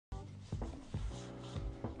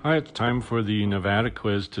Hi, it's time for the Nevada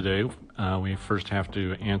quiz today. We first have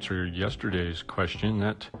to answer yesterday's question.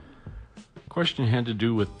 That question had to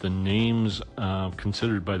do with the names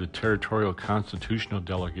considered by the territorial constitutional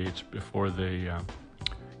delegates before they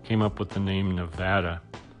came up with the name Nevada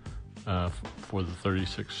for the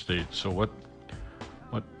 36 states. So what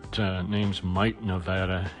names might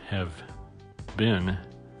Nevada have been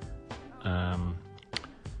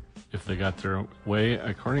if they got their way,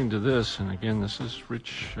 according to this? And again, this is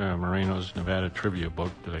Rich Moreno's Nevada Trivia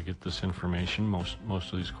book that I get this information. Most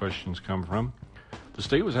of these questions come from. The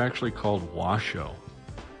state was actually called Washoe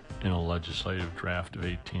in a legislative draft of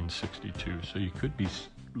 1862. So you could be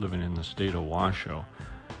living in the state of Washoe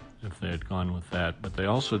if they had gone with that. But they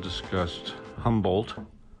also discussed Humboldt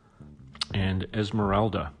and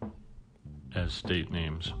Esmeralda as state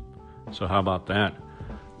names. So how about that?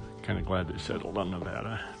 Kind of glad they settled on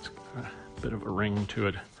Nevada. It's got a bit of a ring to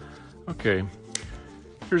it. Okay,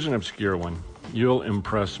 here's an obscure one. You'll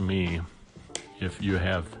impress me if you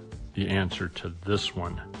have the answer to this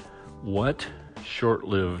one. What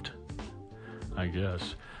short-lived, I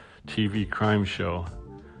guess, TV crime show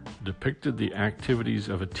depicted the activities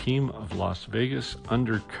of a team of Las Vegas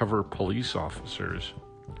undercover police officers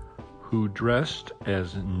who dressed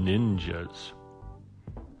as ninjas?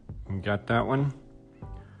 You got that one?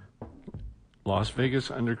 Las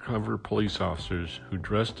Vegas undercover police officers who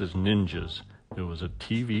dressed as ninjas. It was a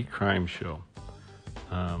TV crime show.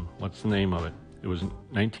 What's the name of it? It was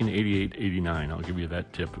 1988-89. I'll give you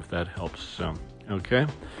that tip if that helps. Okay?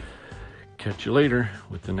 Catch you later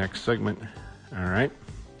with the next segment. All right?